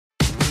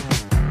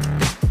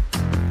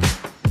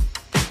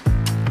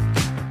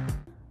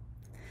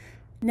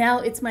Now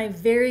it's my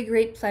very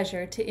great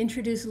pleasure to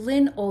introduce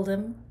Lynne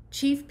Oldham,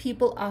 Chief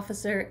People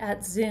Officer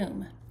at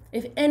Zoom.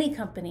 If any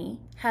company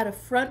had a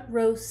front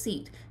row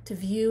seat to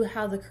view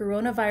how the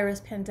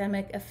coronavirus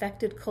pandemic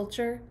affected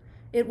culture,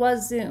 it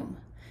was Zoom.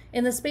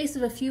 In the space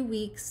of a few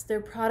weeks,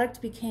 their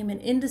product became an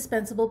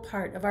indispensable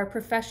part of our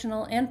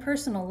professional and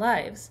personal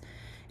lives.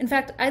 In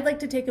fact, I'd like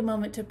to take a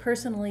moment to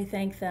personally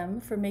thank them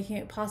for making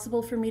it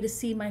possible for me to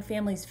see my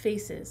family's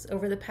faces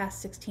over the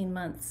past 16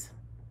 months.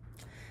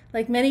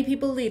 Like many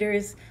people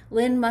leaders,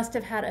 Lynne must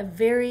have had a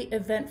very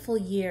eventful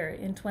year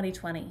in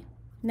 2020.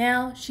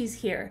 Now she's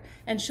here,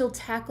 and she'll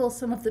tackle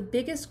some of the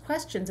biggest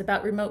questions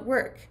about remote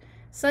work,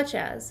 such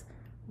as,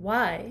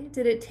 why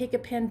did it take a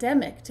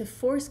pandemic to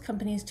force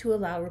companies to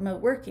allow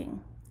remote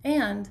working?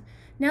 And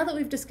now that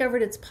we've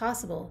discovered it's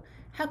possible,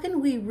 how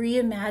can we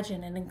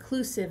reimagine an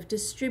inclusive,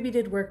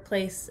 distributed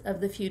workplace of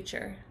the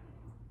future?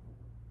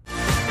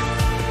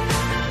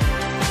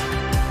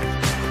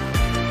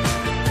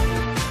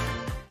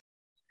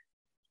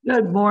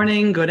 Good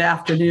morning, good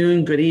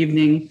afternoon, good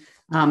evening.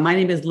 My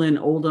name is Lynne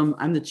Oldham.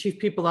 I'm the Chief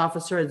People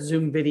Officer at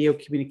Zoom Video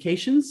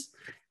Communications,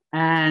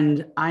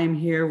 and I'm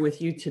here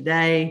with you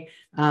today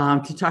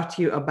to talk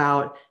to you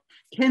about,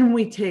 can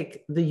we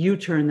take the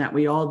U-turn that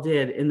we all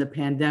did in the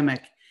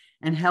pandemic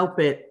and help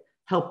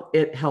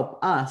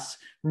us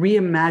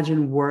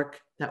reimagine work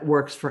that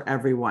works for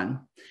everyone.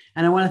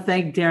 And I want to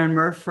thank Darren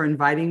Murph for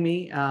inviting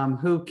me.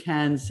 Who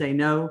can say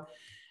no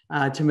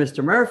to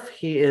Mr. Murph?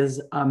 He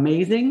is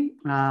amazing,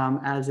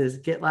 as is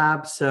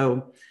GitLab.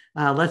 So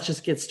let's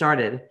just get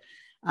started.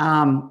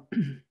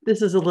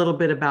 This is a little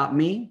bit about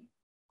me,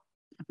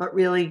 but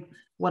really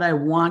what I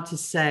want to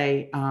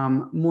say,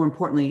 more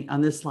importantly on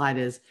this slide,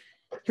 is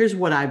here's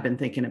what I've been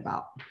thinking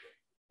about.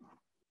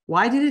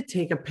 Why did it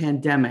take a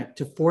pandemic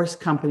to force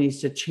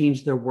companies to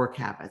change their work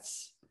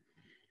habits?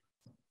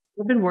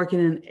 I've been working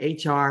in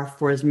HR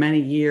for as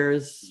many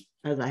years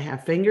as I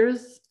have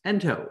fingers and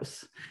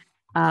toes.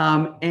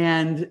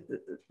 And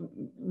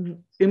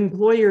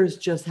employers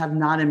just have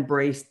not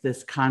embraced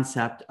this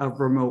concept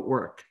of remote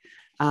work.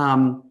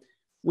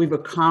 We've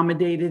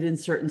accommodated in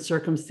certain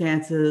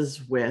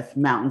circumstances with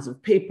mountains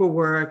of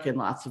paperwork and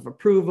lots of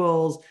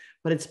approvals,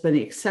 but it's been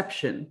the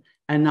exception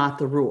and not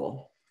the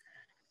rule.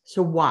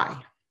 So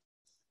why?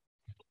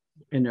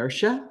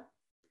 Inertia,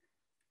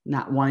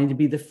 not wanting to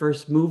be the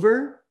first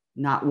mover,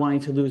 not wanting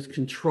to lose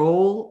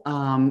control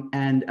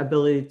and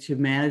ability to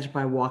manage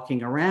by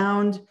walking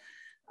around.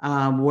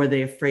 Were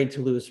they afraid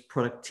to lose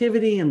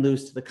productivity and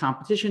lose to the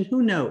competition?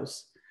 Who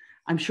knows?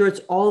 I'm sure it's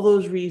all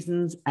those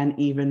reasons and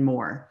even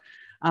more.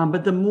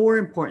 But the more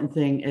important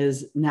thing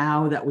is,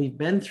 now that we've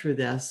been through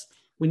this,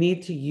 we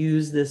need to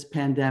use this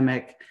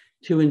pandemic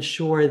to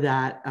ensure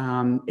that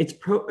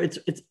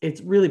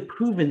it's really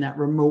proven that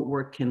remote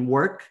work can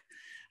work.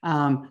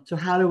 So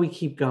how do we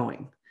keep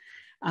going?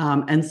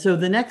 And so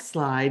the next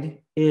slide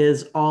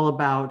is all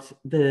about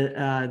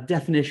the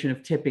definition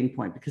of tipping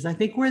point, because I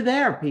think we're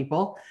there,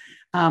 people.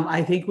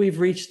 I think we've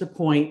reached the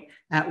point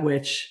at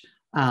which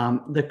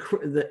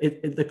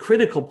the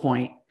critical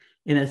point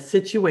in a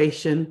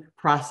situation,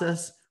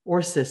 process,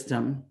 or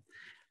system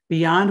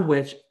beyond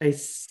which a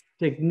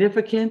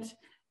significant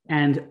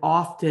and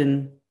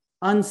often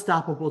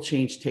unstoppable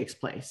change takes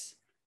place.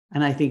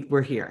 And I think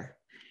we're here.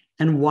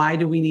 And why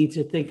do we need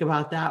to think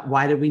about that?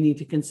 Why do we need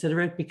to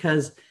consider it?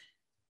 Because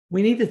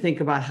we need to think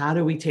about, how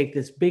do we take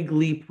this big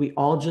leap we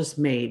all just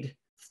made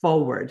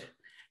forward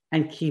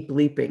and keep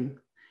leaping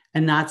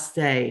and not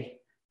stay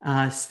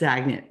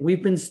stagnant.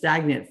 We've been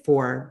stagnant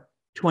for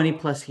 20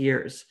 plus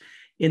years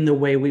in the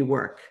way we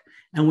work,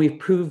 and we've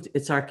proved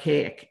it's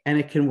archaic and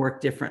it can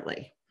work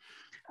differently.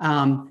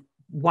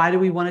 Why do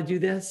we want to do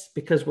this?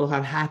 Because we'll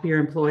have happier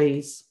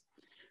employees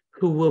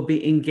who will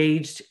be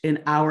engaged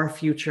in our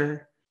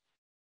future.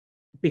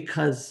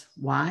 Because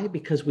why?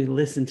 Because we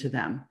listened to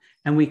them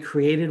and we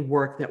created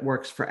work that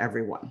works for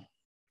everyone.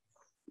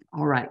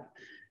 All right.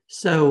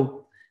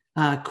 So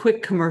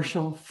quick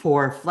commercial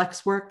for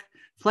FlexWork.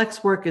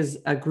 FlexWork is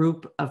a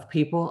group of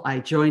people. I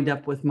joined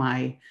up with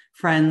my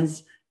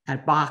friends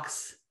at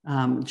Box,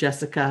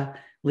 Jessica,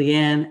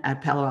 Leanne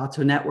at Palo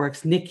Alto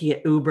Networks, Nikki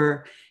at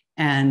Uber,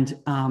 and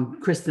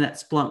Kristen at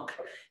Splunk.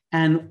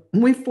 And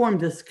we formed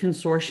this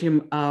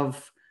consortium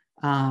of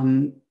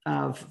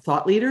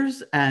thought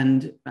leaders,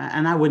 and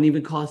I wouldn't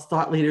even call us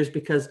thought leaders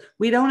because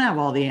we don't have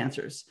all the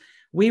answers.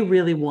 We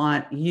really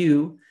want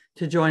you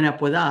to join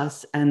up with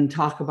us and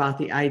talk about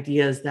the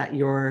ideas that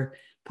you're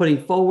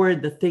putting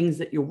forward, the things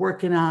that you're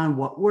working on,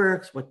 what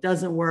works, what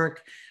doesn't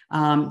work.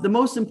 The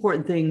most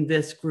important thing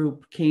this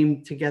group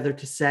came together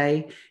to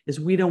say is,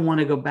 we don't want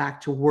to go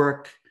back to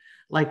work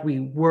like we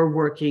were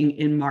working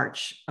in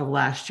March of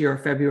last year or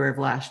February of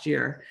last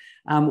year.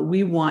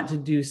 We want to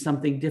do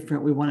something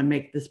different. We want to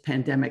make this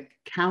pandemic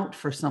count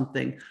for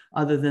something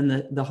other than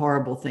the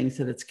horrible things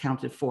that it's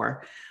counted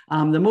for.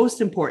 The most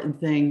important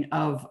thing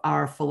of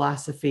our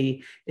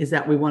philosophy is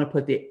that we want to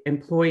put the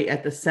employee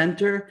at the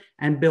center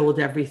and build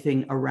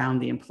everything around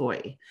the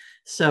employee.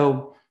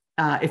 So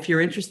if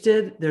you're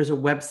interested, there's a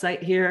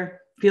website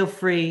here, feel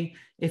free.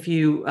 If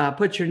you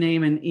put your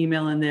name and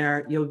email in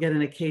there, you'll get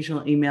an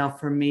occasional email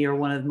from me or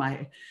one of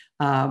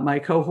my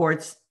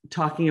cohorts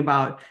talking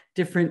about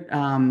different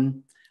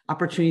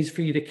opportunities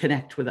for you to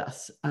connect with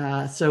us.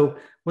 So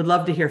would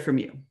love to hear from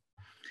you.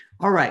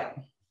 All right.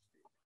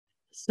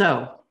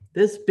 So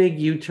this big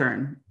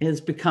U-turn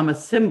has become a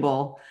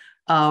symbol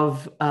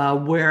of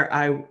where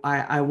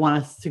I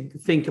want us to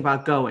think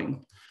about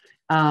going.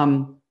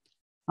 On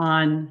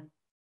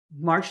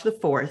March the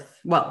 4th,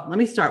 well, let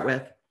me start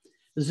with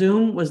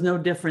Zoom was no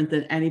different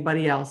than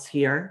anybody else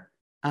here,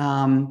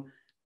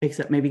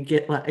 except maybe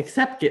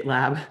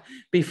GitLab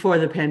before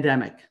the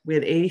pandemic. We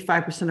had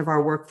 85% of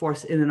our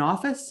workforce in an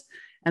office,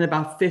 and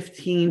about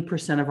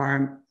 15% of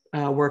our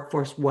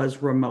workforce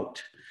was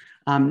remote,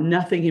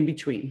 nothing in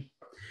between.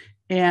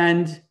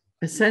 And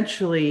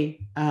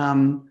essentially,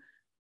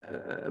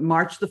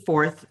 March the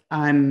 4th,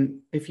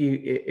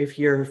 if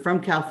you're from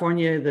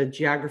California, the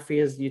geography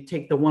is you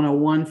take the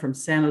 101 from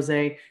San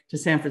Jose to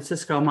San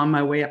Francisco. I'm on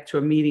my way up to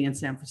a meeting in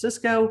San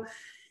Francisco,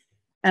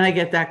 and I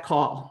get that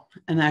call.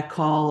 And that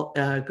call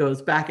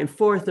goes back and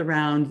forth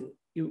around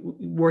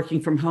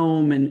working from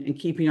home and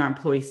keeping our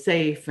employees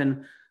safe,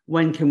 and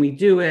when can we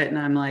do it? And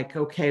I'm like,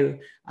 okay,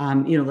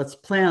 let's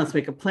plan, let's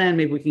make a plan.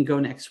 Maybe we can go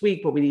next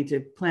week, but we need to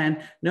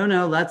plan.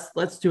 No,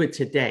 let's do it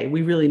today.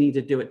 We really need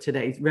to do it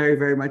today. Very,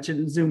 very much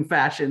in Zoom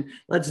fashion.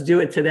 Let's do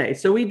it today.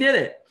 So we did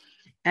it.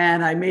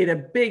 And I made a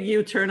big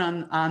U-turn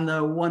on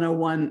the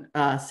 101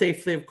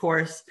 safely, of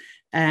course,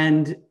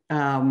 and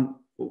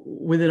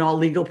within all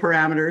legal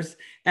parameters.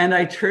 And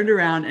I turned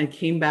around and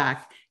came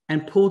back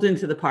and pulled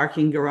into the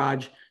parking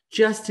garage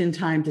just in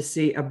time to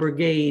see a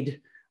brigade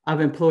of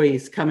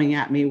employees coming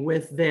at me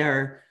with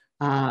their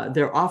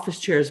office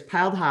chairs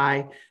piled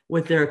high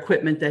with their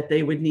equipment that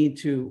they would need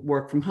to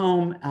work from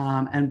home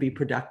and be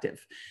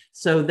productive.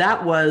 So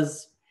that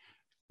was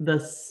the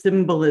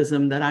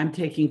symbolism that I'm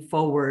taking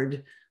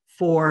forward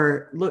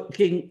for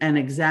looking and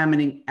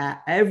examining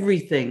at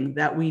everything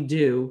that we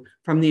do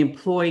from the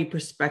employee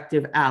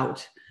perspective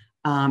out,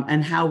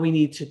 and how we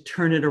need to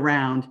turn it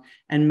around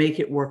and make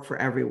it work for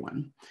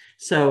everyone.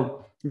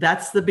 So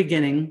that's the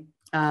beginning.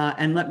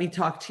 And let me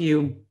talk to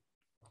you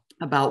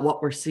about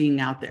what we're seeing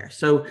out there.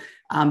 So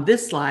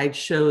this slide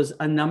shows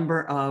a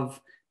number of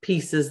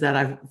pieces that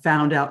I've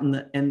found out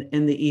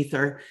in the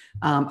ether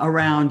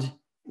around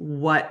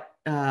what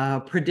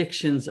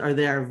predictions are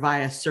there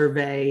via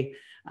survey.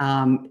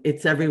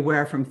 It's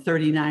everywhere from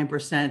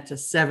 39% to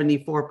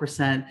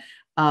 74%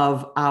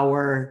 of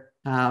our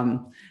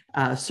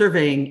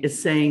surveying is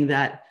saying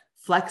that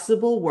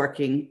flexible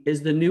working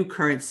is the new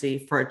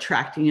currency for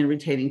attracting and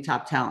retaining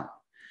top talent.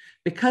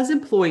 Because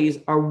employees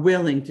are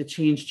willing to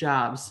change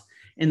jobs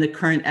in the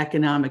current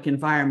economic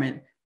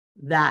environment,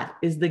 that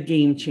is the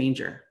game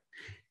changer.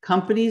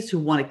 Companies who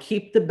want to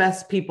keep the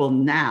best people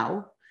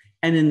now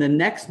and in the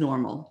next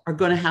normal are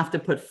going to have to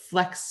put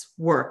flex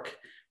work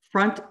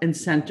front and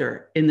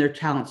center in their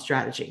talent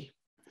strategy.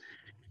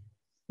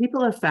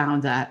 People have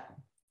found that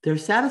they're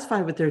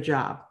satisfied with their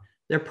job.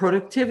 Their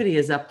productivity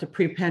is up to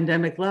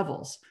pre-pandemic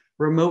levels.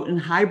 Remote and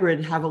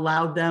hybrid have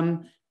allowed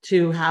them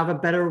to have a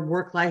better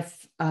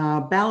work-life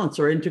balance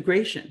or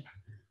integration.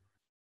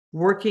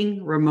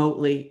 Working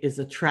remotely is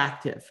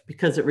attractive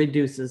because it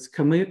reduces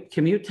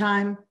commute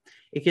time.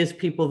 It gives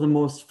people the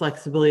most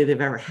flexibility they've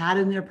ever had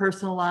in their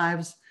personal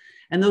lives.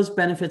 And those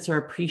benefits are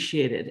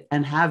appreciated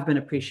and have been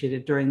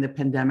appreciated during the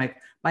pandemic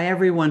by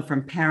everyone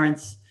from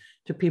parents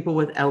to people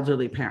with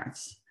elderly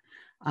parents.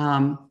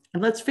 And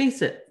let's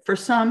face it, for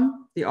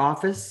some, the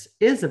office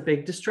is a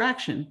big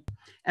distraction.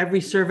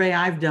 Every survey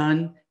I've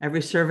done,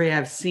 every survey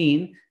I've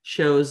seen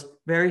shows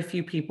very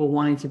few people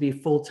wanting to be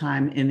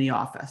full-time in the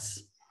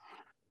office.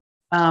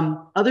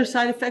 Other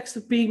side effects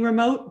of being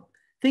remote,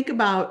 think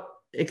about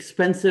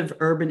expensive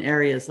urban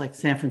areas like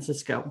San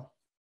Francisco.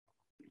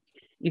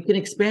 You can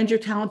expand your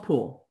talent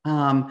pool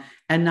and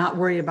not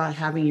worry about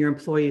having your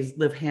employees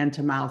live hand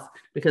to mouth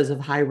because of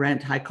high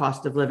rent, high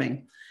cost of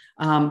living.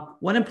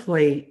 One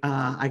employee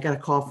I got a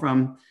call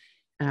from,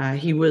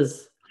 he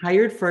was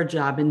hired for a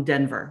job in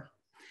Denver,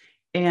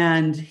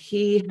 and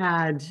he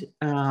had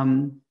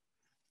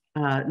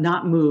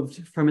not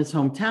moved from his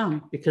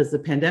hometown because the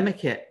pandemic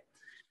hit.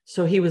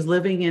 So he was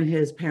living in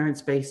his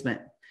parents' basement.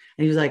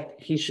 And he was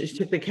like, he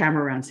took the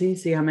camera around,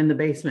 see, I'm in the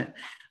basement.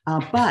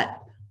 But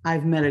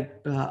I've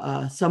met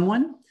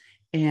someone,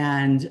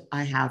 and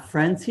I have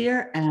friends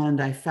here,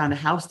 and I found a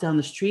house down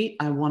the street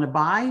I want to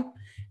buy,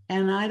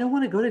 and I don't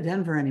want to go to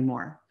Denver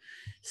anymore.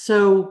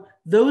 So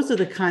those are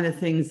the kind of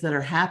things that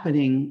are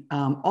happening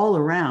all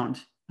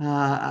around,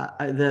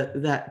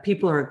 that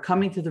people are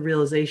coming to the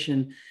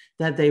realization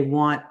that they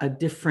want a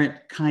different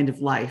kind of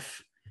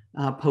life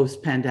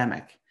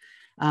post-pandemic.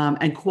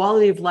 And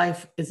quality of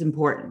life is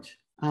important.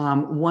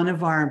 One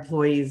of our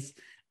employees,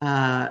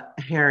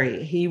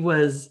 Harry,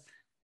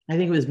 I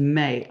think it was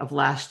May of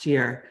last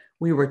year,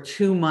 we were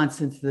 2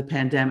 months into the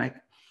pandemic.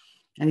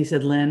 And he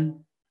said,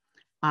 Lynn,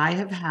 I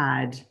have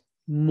had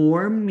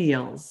more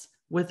meals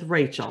with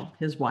Rachel,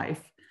 his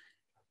wife,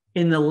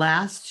 in the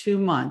last 2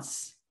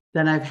 months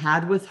than I've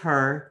had with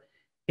her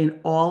in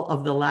all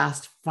of the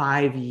last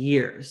 5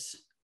 years.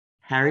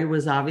 Harry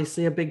was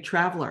obviously a big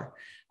traveler,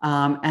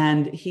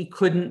 and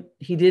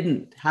he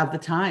didn't have the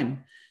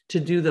time to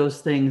do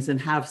those things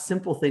and have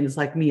simple things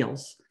like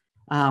meals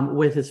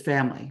with his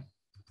family.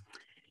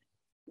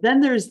 Then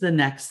there's the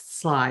next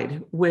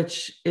slide,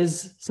 which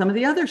is some of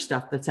the other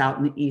stuff that's out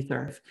in the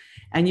ether.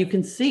 And you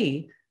can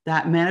see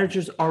that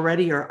managers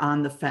already are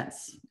on the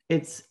fence.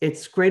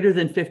 It's greater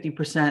than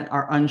 50%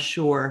 are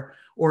unsure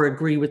or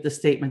agree with the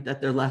statement that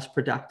they're less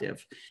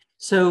productive.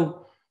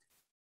 So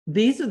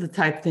these are the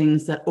type of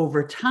things that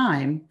over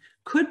time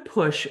could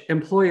push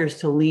employers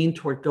to lean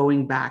toward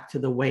going back to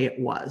the way it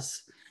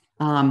was.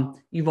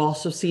 You've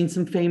also seen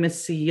some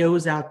famous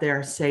CEOs out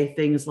there say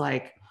things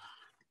like,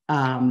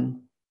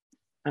 only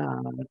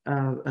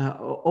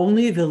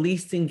the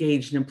least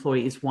engaged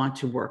employees want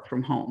to work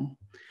from home.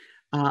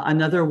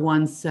 Another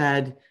one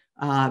said,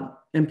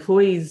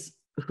 employees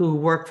who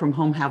work from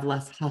home have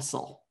less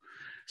hustle.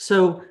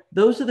 So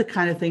those are the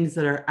kind of things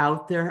that are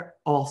out there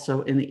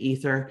also in the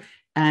ether.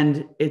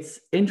 And it's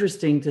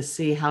interesting to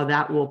see how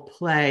that will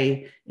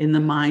play in the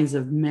minds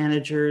of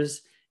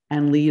managers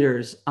and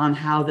leaders on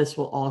how this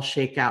will all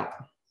shake out.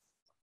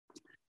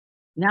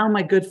 Now,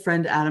 my good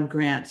friend, Adam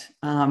Grant,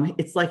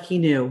 it's like he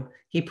knew.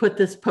 He put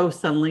this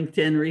post on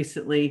LinkedIn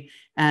recently,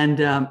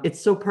 and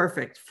it's so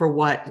perfect for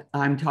what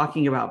I'm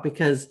talking about,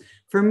 because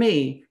for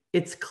me,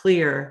 it's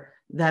clear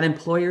that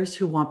employers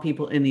who want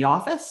people in the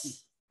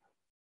office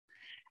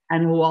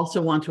and who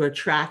also want to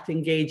attract,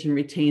 engage, and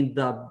retain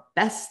the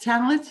best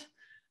talent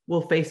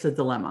will face a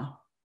dilemma.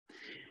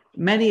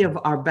 Many of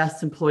our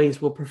best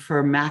employees will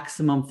prefer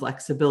maximum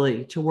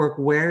flexibility to work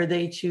where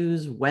they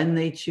choose, when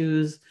they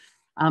choose.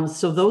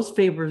 So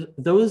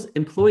those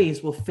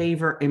employees will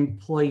favor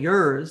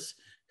employers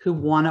who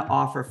want to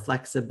offer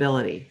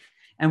flexibility,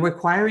 and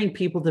requiring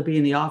people to be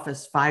in the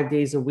office 5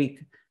 days a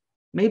week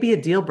may be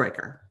a deal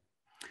breaker.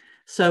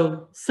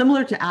 So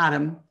similar to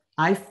Adam,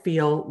 I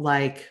feel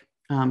like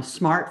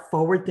smart,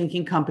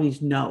 forward-thinking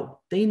companies know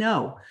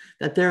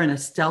that they're in a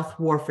stealth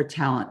war for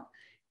talent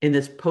in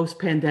this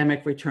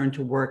post-pandemic return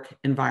to work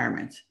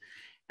environment.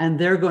 And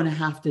they're going to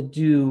have to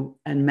do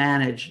and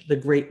manage the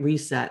Great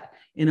Reset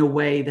in a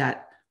way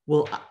that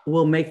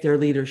will make their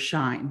leaders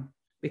shine,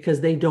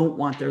 because they don't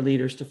want their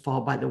leaders to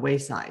fall by the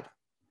wayside,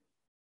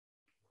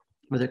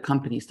 or their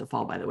companies to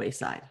fall by the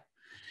wayside.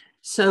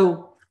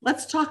 So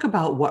let's talk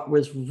about what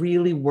was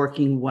really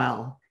working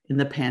well in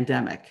the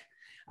pandemic.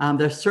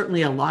 There's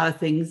certainly a lot of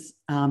things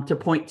to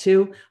point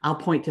to. I'll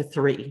point to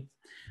 3.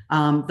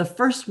 The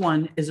first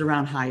one is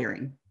around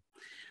hiring.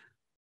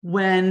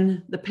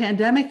 When the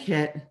pandemic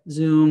hit,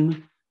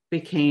 Zoom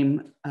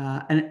became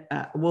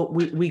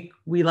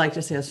we like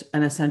to say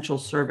an essential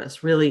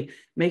service, really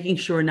making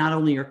sure not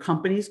only your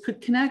companies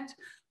could connect,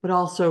 but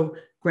also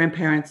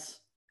grandparents,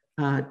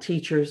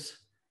 teachers,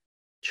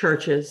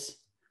 churches,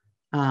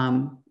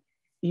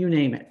 you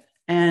name it.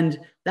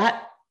 And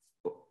that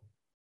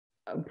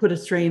put a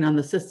strain on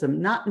the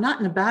system, not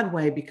in a bad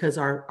way, because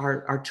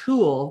our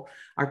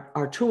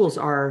tools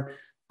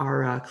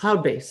are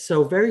cloud-based,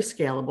 so very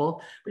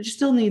scalable, but you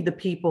still need the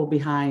people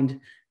behind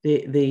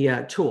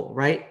the tool,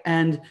 right?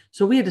 And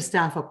so we had to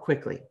staff up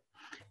quickly.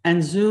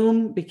 And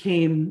Zoom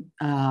became,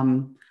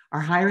 our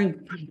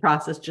hiring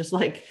process, just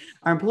like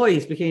our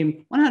employees,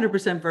 became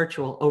 100%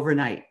 virtual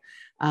overnight.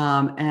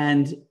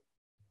 And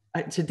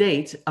to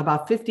date,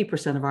 about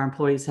 50% of our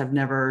employees have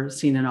never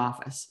seen an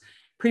office.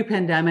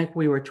 Pre-pandemic,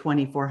 we were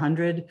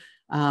 2,400.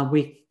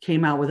 We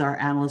came out with our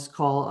analyst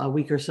call a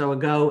week or so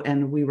ago,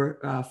 and we were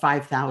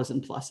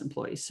 5,000 plus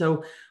employees.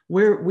 So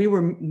we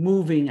were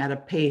moving at a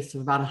pace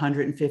of about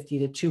 150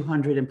 to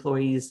 200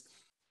 employees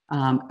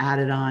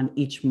added on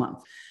each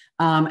month.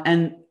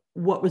 And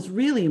what was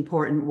really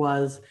important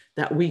was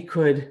that we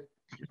could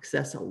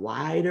access a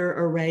wider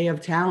array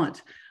of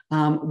talent.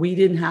 We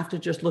didn't have to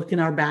just look in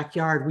our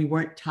backyard. We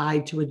weren't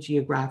tied to a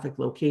geographic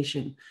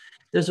location.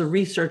 There's a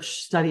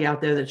research study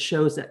out there that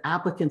shows that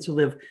applicants who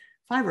live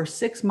 5 or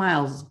 6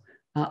 miles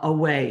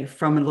away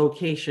from a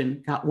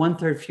location got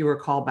 1/3 fewer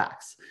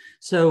callbacks.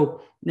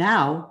 So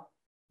now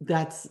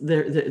that's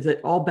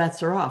all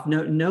bets are off.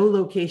 No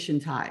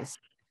location ties.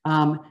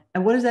 And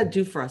what does that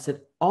do for us?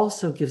 It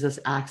also gives us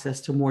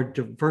access to more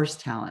diverse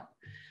talent.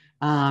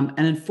 And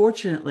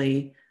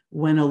unfortunately,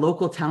 when a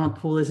local talent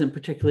pool isn't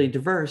particularly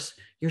diverse,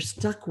 you're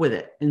stuck with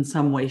it in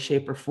some way,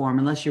 shape, or form,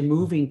 unless you're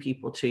moving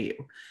people to you.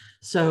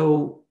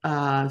 So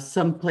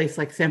some place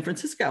like San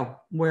Francisco,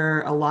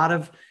 where a lot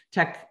of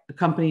tech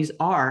companies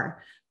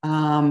are,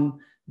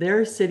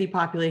 their city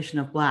population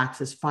of Blacks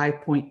is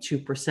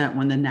 5.2%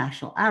 when the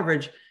national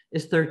average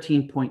is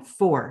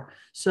 13.4.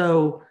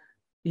 So,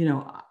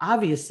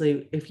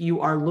 obviously, if you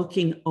are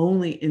looking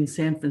only in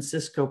San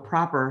Francisco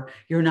proper,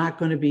 you're not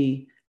going to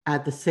be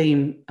at the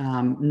same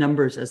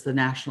numbers as the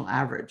national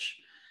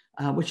average,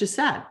 which is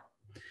sad.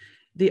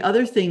 The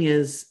other thing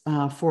is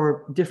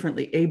for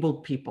differently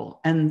abled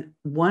people, and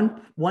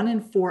one in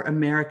 4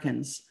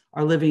 Americans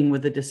are living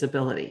with a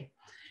disability.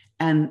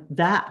 And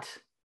that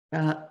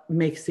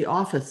makes the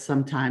office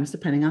sometimes,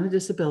 depending on the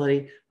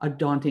disability, a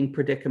daunting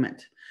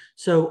predicament.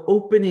 So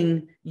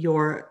opening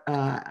your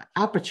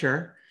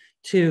aperture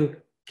to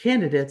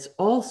candidates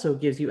also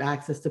gives you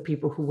access to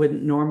people who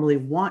wouldn't normally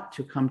want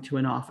to come to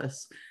an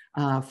office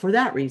for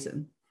that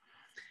reason.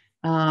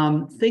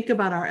 Think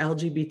about our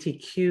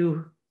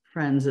LGBTQ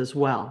friends as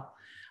well.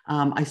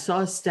 I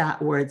saw a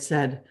stat where it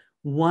said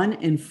 1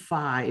 in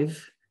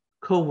 5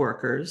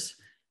 coworkers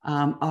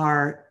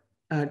are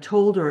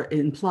told or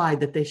implied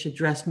that they should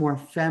dress more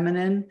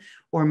feminine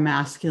or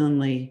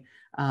masculinely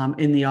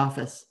in the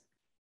office.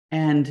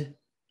 And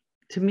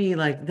to me,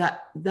 like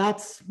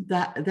that's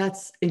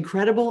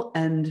incredible.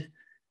 And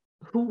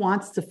who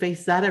wants to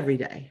face that every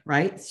day,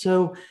 right?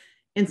 So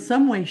in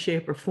some way,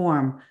 shape, or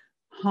form,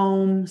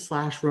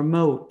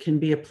 home/remote can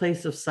be a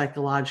place of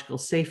psychological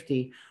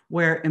safety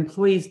where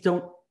employees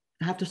don't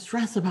have to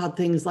stress about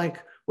things like,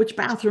 which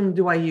bathroom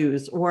do I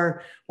use?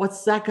 Or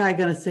what's that guy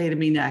going to say to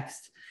me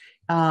next?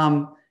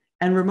 And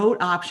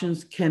remote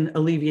options can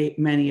alleviate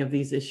many of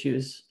these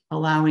issues,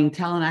 allowing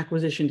talent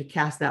acquisition to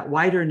cast that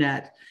wider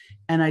net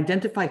and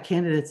identify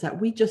candidates that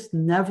we just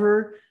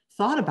never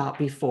thought about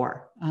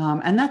before.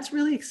 And that's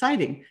really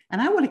exciting.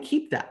 And I want to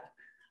keep that.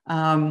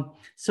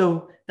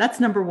 So that's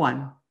number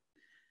one.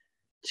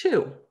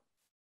 Two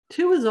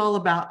is all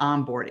about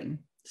onboarding.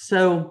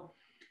 So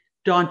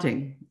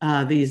daunting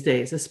these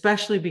days,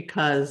 especially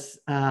because,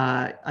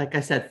 like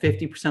I said,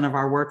 50% of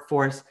our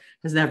workforce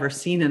has never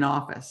seen an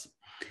office.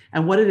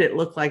 And what did it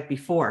look like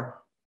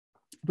before?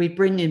 We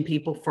bring in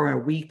people for a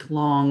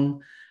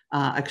week-long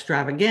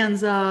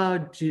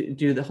extravaganza,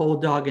 do the whole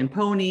dog and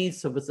pony.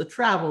 So it was the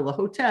travel, the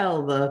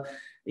hotel,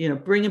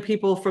 bringing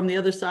people from the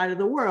other side of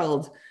the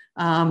world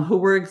who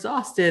were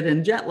exhausted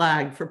and jet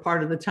lagged for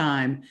part of the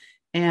time.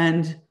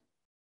 And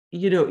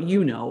your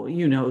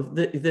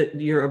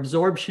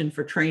absorption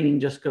for training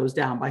just goes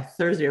down by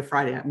Thursday or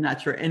Friday. I'm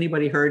not sure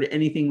anybody heard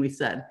anything we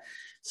said.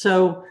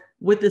 So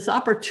with this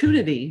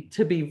opportunity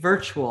to be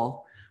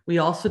virtual, we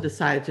also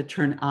decided to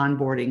turn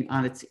onboarding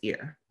on its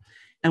ear.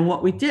 And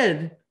what we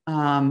did,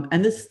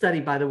 and this study,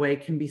 by the way,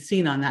 can be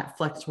seen on that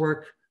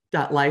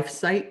flexwork.life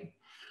site.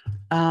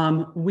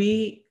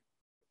 We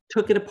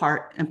took it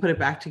apart and put it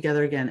back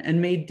together again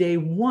and made day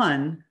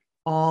one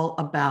all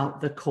about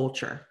the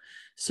culture.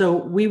 So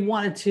we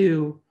wanted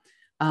to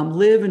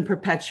live and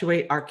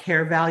perpetuate our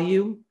care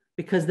value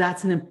because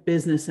that's a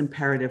business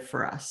imperative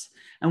for us.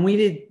 And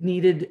we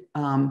needed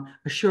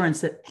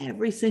assurance that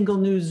every single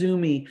new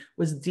Zoomie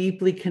was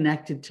deeply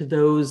connected to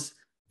those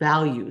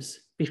values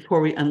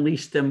before we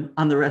unleashed them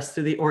on the rest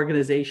of the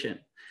organization.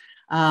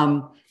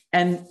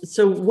 And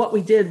so what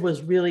we did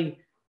was really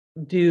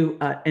do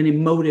an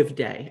emotive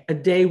day, a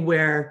day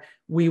where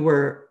we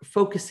were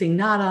focusing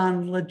not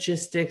on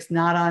logistics,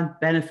 not on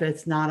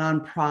benefits, not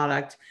on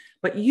product,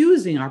 but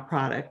using our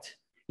product,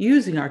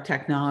 using our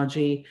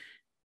technology,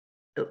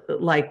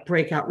 like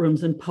breakout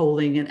rooms and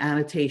polling and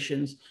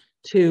annotations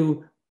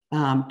to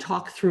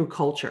talk through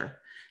culture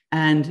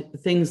and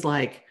things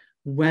like,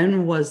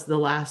 when was the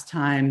last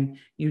time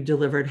you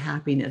delivered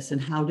happiness and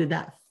how did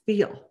that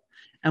feel?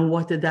 And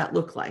what did that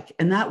look like?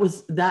 And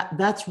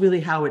that's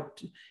really how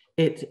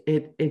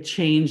it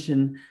changed.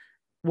 And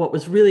what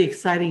was really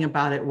exciting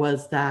about it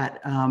was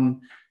that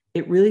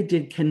it really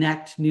did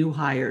connect new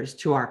hires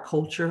to our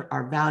culture,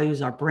 our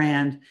values, our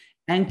brand,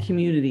 and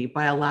community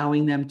by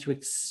allowing them to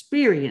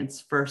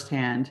experience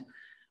firsthand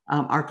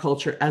our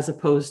culture as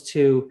opposed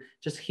to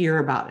just hear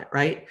about it,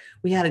 right?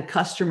 We had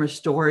customer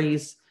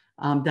stories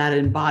that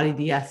embodied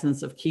the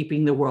essence of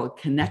keeping the world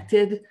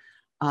connected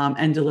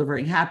and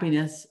delivering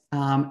happiness.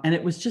 And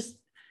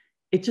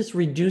it just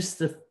reduced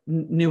the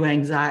new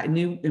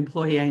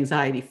employee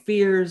anxiety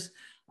fears.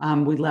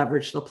 We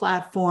leveraged the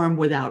platform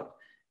without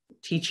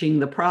teaching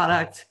the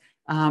product.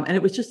 And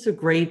it was just a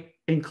great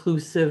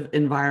inclusive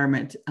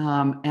environment.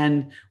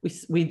 And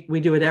we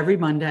do it every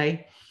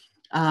Monday.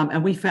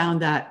 And we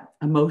found that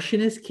emotion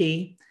is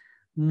key.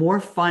 More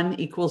fun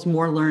equals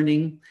more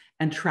learning,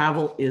 and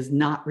travel is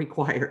not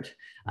required.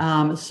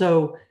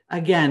 So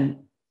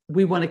again,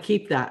 we want to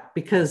keep that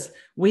because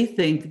we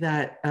think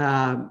that,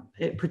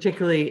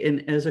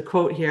 particularly as a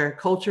quote here,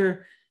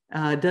 culture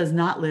does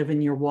not live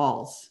in your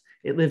walls.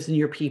 It lives in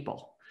your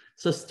people.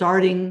 So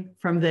starting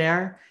from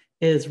there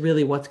is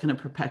really what's going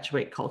to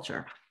perpetuate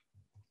culture.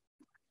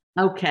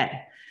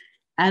 Okay.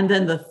 And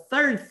then the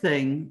third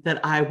thing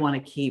that I want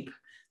to keep,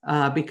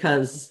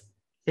 because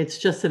it's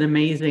just an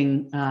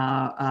amazing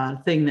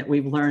thing that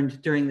we've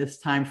learned during this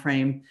time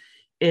frame,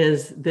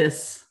 is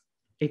this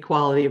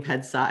equality of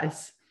head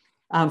size.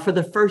 For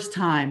the first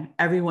time,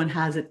 everyone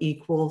has an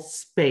equal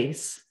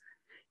space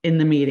in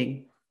the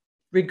meeting,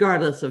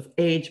 regardless of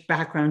age,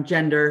 background,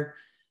 gender,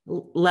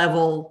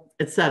 level,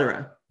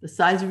 etc. The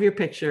size of your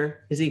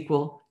picture is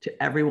equal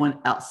to everyone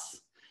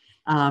else.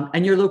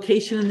 And your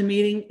location in the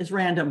meeting is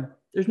random.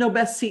 There's no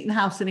best seat in the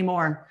house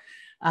anymore.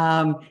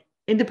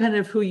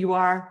 Independent of who you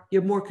are, you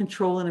have more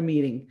control in a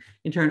meeting.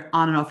 You can turn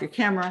on and off your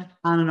camera,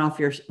 on and off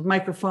your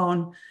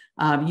microphone.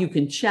 You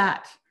can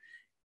chat.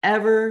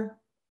 Ever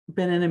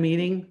been in a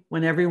meeting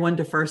when everyone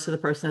defers to the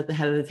person at the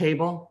head of the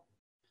table,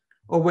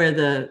 or where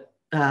the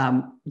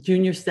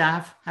junior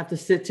staff have to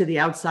sit to the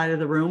outside of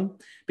the room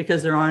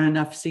because there aren't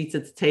enough seats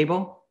at the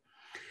table?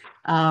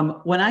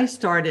 When I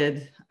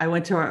started, I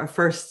went to our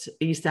first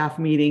e-staff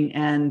meeting,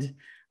 and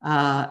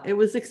it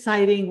was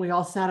exciting. We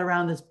all sat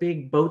around this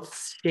big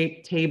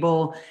boat-shaped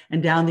table,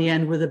 and down the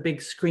end were the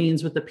big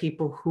screens with the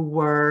people who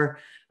were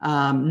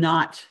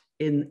not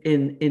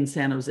in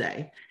San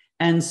Jose.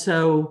 And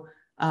so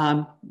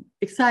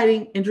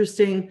exciting,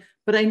 interesting.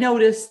 But I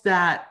noticed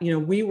that, you know,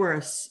 we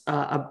were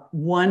a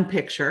one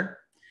picture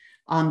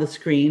on the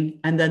screen,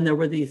 and then there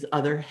were these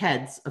other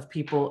heads of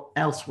people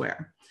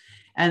elsewhere.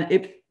 And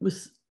it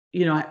was,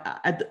 you know,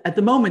 at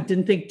the moment,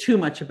 didn't think too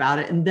much about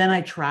it. And then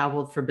I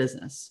traveled for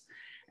business,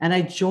 and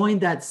I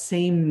joined that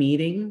same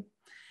meeting.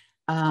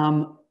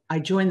 I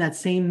joined that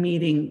same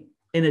meeting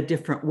in a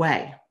different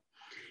way.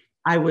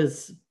 I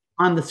was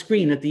on the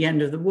screen at the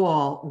end of the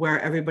wall where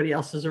everybody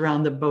else was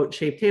around the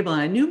boat-shaped table.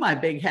 And I knew my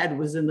big head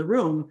was in the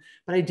room,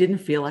 but I didn't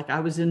feel like I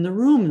was in the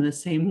room in the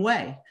same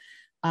way.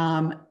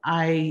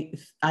 I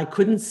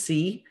couldn't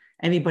see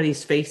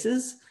anybody's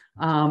faces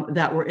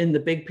that were in the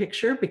big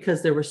picture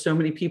because there were so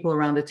many people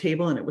around the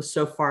table and it was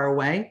so far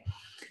away.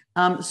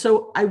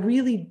 So I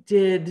really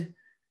did,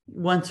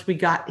 once we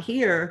got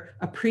here,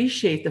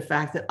 appreciate the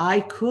fact that I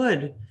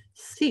could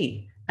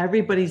see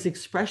everybody's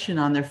expression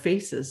on their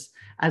faces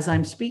as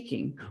I'm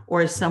speaking or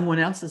as someone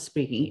else is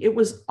speaking. It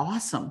was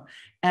awesome.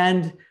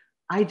 And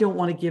I don't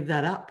want to give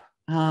that up.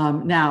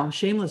 Now,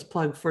 shameless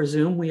plug for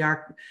Zoom. We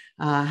are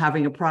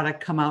having a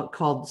product come out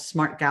called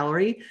Smart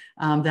Gallery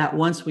that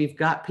once we've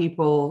got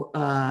people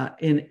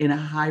in a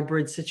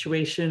hybrid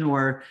situation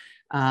or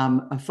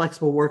a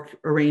flexible work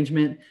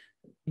arrangement,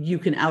 you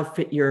can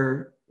outfit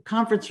your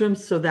conference room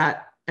so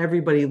that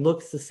everybody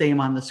looks the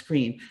same on the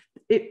screen.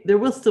 There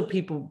will still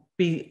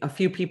be a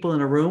few people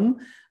in a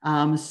room.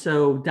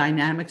 So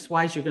dynamics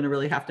wise, you're going to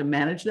really have to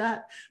manage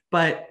that,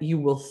 but you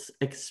will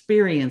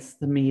experience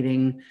the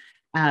meeting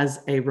as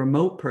a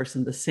remote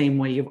person the same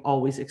way you've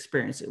always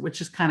experienced it, which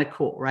is kind of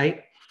cool,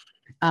 right?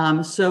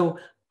 So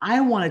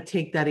I want to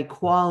take that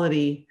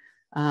equality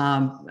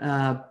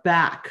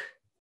back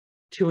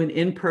to an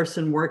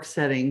in-person work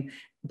setting,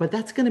 but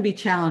that's going to be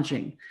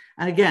challenging.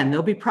 And again,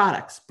 there'll be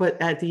products,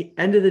 but at the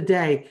end of the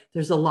day,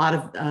 there's a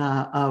lot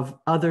of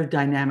other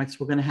dynamics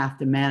we're going to have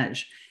to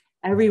manage.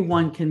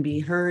 Everyone can be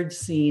heard,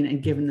 seen,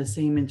 and given the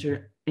same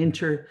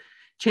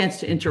chance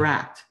to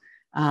interact.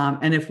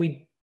 And if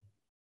we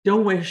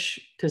don't wish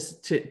to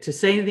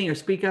say anything or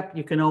speak up,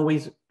 you can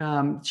always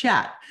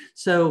chat.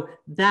 So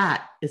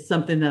that is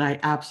something that I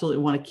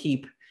absolutely want to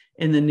keep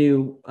in the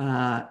new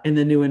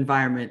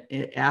environment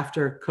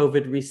after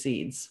COVID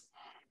recedes.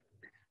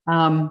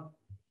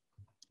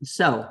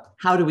 So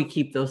how do we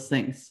keep those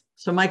things?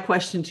 So my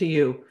question to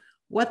you,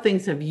 what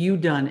things have you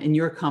done in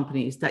your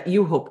companies that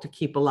you hope to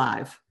keep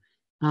alive?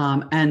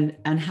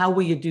 And how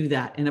will you do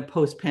that in a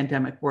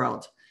post-pandemic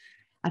world?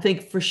 I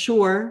think for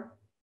sure,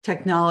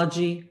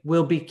 technology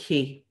will be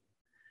key,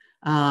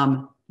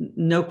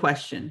 no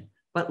question,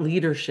 but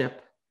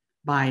leadership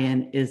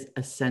buy-in is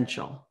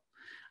essential.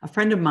 A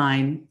friend of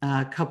mine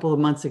a couple of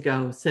months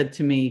ago said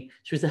to me,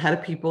 she was the head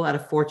of people at a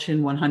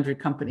Fortune 100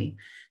 company.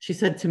 She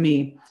said to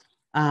me,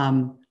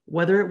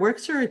 whether it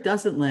works or it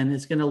doesn't, Lynne,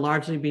 is going to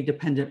largely be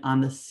dependent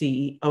on the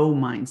CEO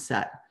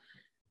mindset.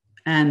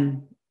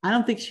 And I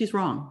don't think she's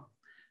wrong.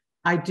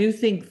 I do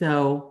think,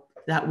 though,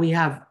 that we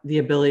have the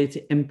ability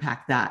to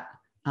impact that.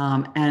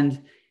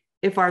 And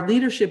if our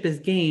leadership is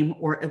game,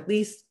 or at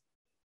least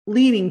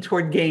leaning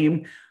toward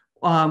game,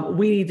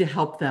 we need to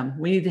help them.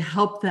 We need to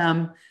help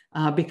them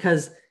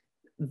because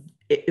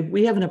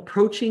we have an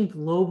approaching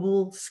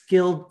global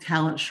skilled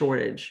talent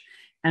shortage.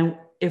 And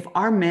if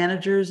our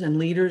managers and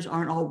leaders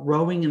aren't all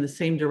rowing in the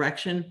same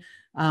direction,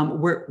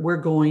 we're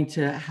going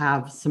to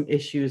have some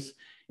issues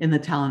in the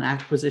talent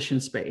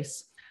acquisition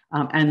space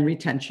and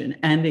retention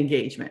and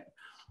engagement.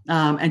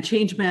 And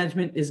change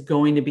management is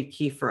going to be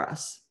key for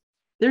us.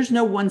 There's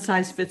no one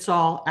size fits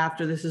all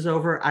after this is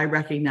over. I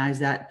recognize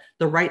that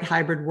the right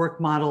hybrid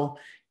work model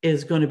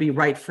is going to be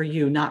right for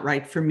you, not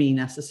right for me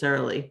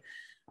necessarily.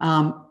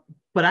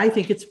 But I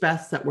think it's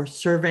best that we're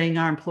surveying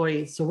our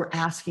employees. So we're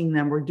asking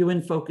them, we're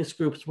doing focus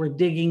groups, we're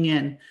digging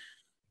in.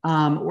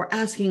 We're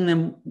asking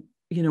them,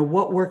 you know,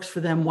 what works for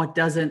them, what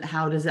doesn't,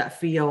 how does that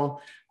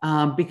feel?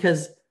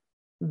 Because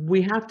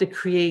we have to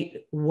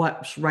create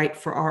what's right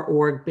for our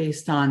org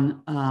based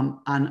on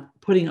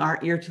putting our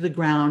ear to the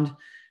ground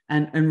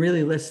and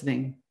really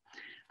listening.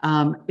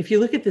 If you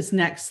look at this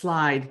next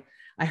slide,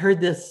 I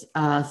heard this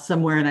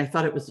somewhere and I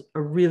thought it was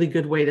a really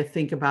good way to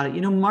think about it.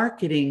 You know,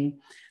 marketing,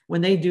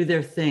 when they do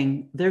their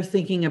thing, they're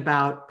thinking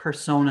about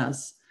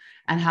personas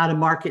and how to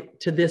market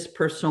to this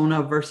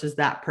persona versus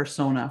that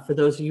persona. For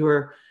those of you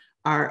who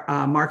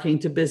are marketing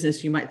to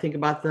business, you might think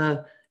about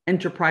the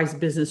enterprise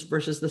business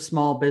versus the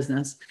small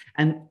business,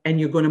 and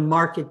you're going to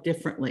market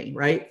differently,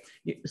 right?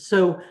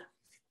 So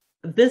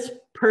this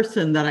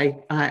person that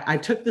I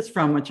took this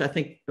from, which I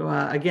think,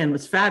 again,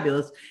 was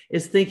fabulous,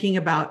 is thinking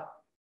about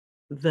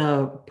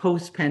the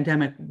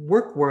post-pandemic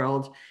work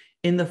world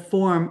in the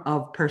form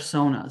of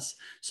personas.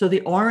 So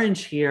the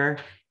orange here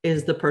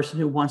is the person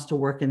who wants to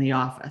work in the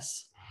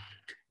office.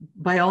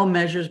 By all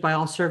measures, by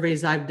all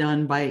surveys I've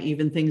done, by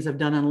even things I've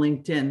done on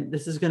LinkedIn,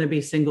 this is going to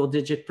be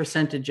single-digit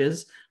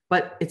percentages,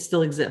 but it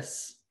still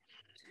exists.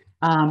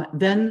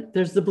 Then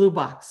there's the blue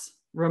box,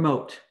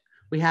 remote.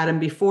 We had them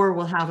before,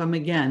 we'll have them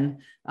again,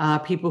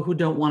 people who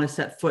don't want to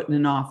set foot in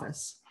an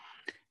office.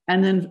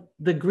 And then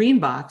the green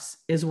box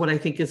is what I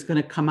think is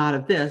going to come out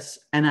of this.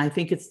 And I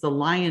think it's the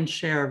lion's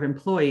share of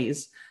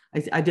employees.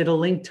 I did a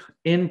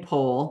LinkedIn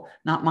poll,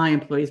 not my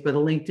employees, but a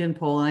LinkedIn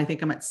poll. And I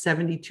think I'm at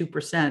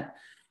 72%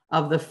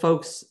 of the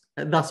folks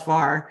thus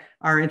far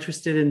are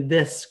interested in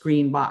this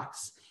green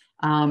box.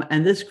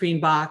 And this green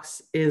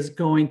box is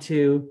going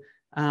to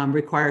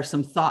require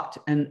some thought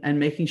and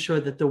making sure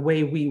that the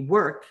way we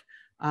work,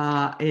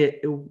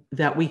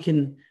 that we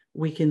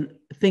can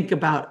think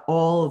about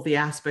all of the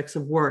aspects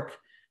of work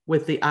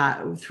with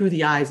through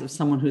the eyes of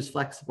someone who's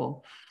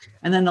flexible.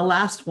 And then the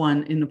last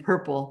one in the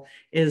purple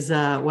is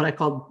what I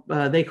call,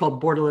 they call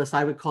borderless,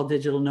 I would call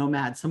digital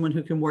nomad, someone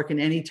who can work in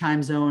any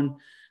time zone,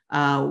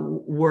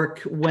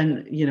 work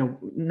when,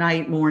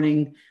 night,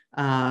 morning,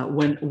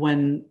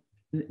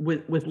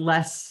 with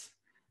less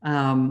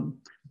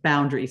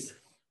boundaries.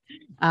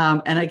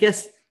 And I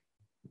guess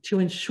to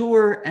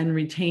ensure and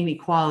retain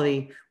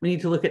equality, we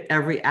need to look at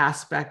every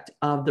aspect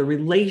of the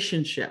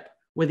relationship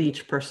with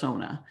each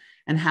persona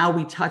and how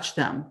we touch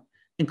them,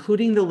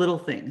 including the little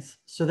things,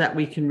 so that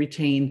we can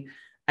retain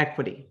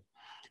equity.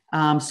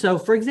 So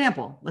for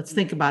example, let's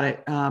think about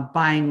it,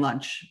 buying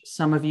lunch.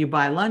 Some of you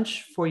buy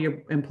lunch for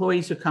your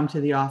employees who come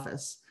to the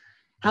office.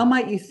 How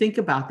might you think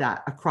about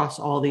that across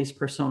all these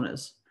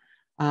personas?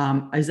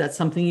 Is that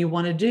something you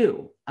want to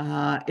do?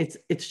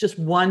 It's just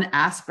one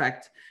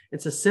aspect.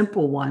 It's a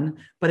simple one,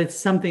 but it's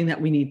something that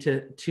we need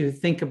to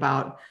think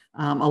about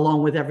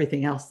along with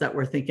everything else that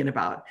we're thinking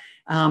about.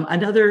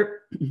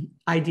 Another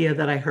idea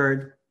that I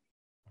heard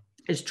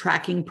is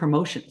tracking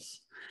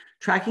promotions.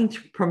 Tracking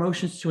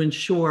promotions to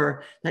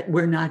ensure that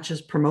we're not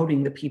just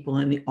promoting the people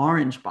in the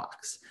orange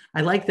box.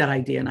 I like that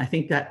idea, and I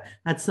think that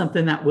that's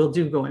something that we'll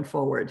do going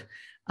forward.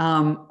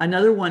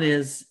 Another one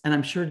is, and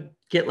I'm sure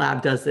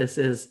GitLab does this,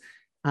 is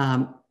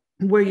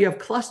where you have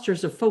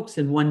clusters of folks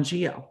in one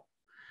geo,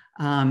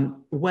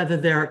 whether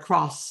they're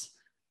across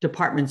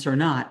departments or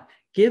not.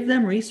 Give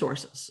them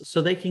resources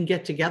so they can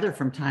get together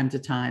from time to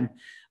time.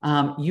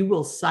 You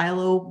will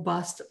silo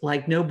bust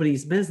like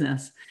nobody's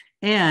business,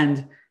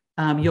 and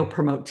you'll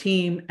promote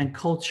team and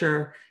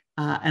culture.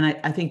 And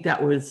I think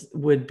that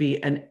would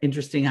be an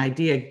interesting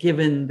idea,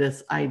 given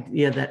this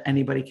idea that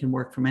anybody can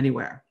work from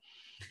anywhere.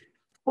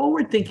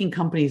 Forward-thinking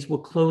companies will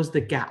close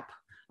the gap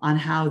on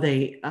how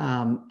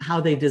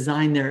they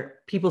design their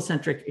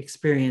people-centric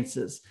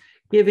experiences,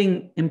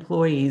 giving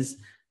employees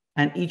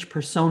and each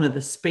persona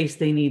the space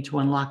they need to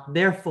unlock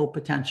their full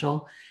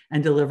potential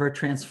and deliver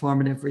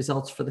transformative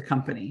results for the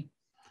company.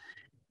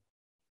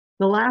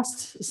 The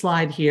last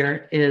slide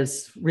here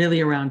is really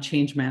around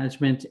change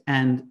management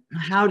and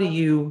how do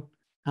you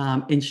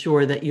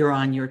ensure that you're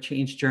on your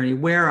change journey?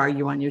 Where are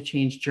you on your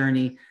change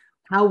journey?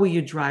 How will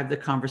you drive the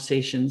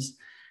conversations?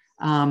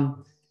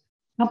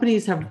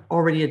 Companies have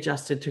already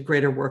adjusted to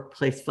greater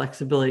workplace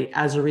flexibility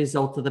as a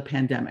result of the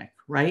pandemic,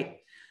 right?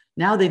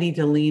 Now they need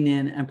to lean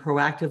in and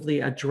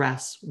proactively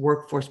address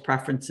workforce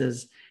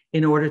preferences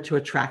in order to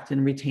attract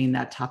and retain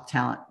that top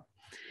talent.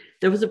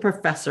 There was a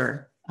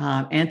professor,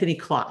 Anthony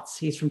Klotz,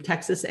 he's from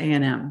Texas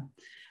A&M,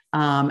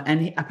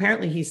 and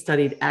apparently he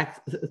studied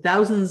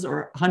thousands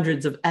or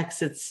hundreds of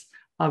exits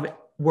of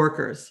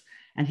workers.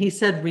 And he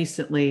said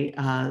recently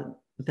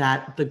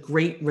that the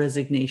great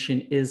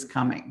resignation is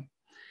coming.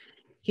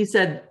 He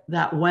said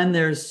that when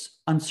there's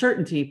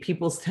uncertainty,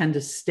 people tend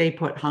to stay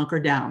put, hunker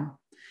down.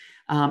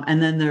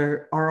 And then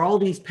there are all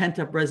these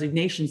pent-up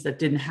resignations that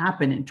didn't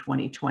happen in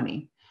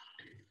 2020.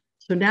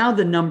 So now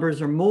the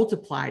numbers are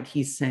multiplied,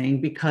 he's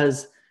saying,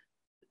 because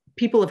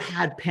people have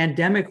had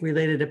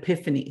pandemic-related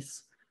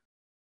epiphanies,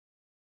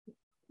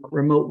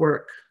 remote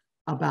work,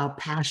 about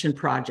passion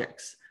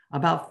projects,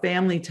 about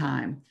family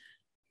time,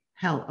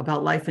 hell,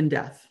 about life and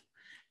death.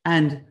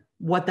 And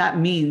what that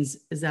means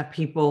is that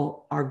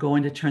people are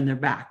going to turn their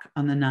back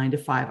on the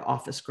 9-to-5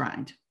 office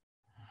grind.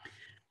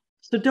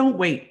 So don't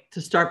wait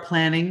to start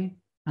planning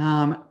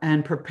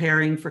and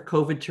preparing for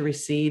COVID to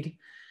recede.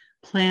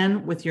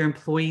 Plan with your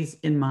employees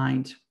in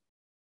mind.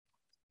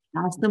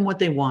 Ask them what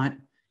they want.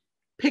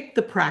 Pick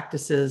the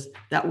practices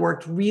that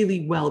worked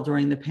really well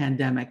during the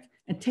pandemic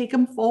and take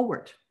them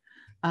forward.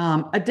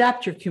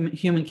 Adapt your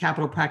human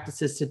capital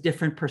practices to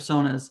different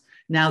personas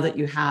now that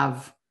you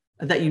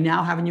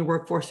now have in your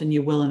workforce and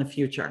you will in the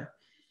future.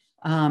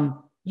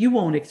 You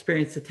won't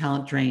experience the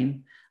talent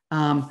drain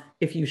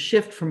if you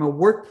shift from a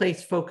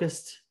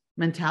workplace-focused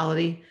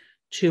mentality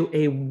to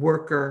a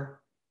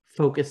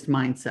worker-focused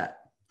mindset.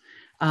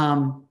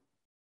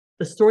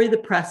 The story the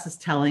press is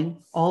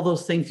telling, all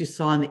those things you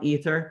saw in the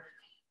ether,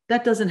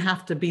 that doesn't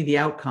have to be the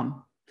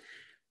outcome.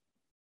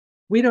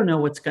 We don't know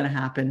what's going to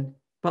happen,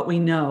 but we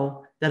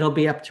know that it'll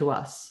be up to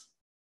us.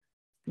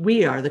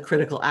 We are the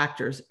critical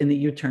actors in the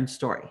U-turn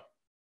story.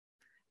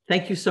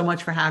 Thank you so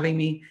much for having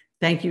me.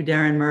 Thank you,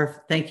 Darren Murph.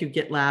 Thank you,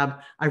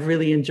 GitLab. I've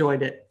really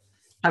enjoyed it.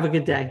 Have a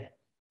good day.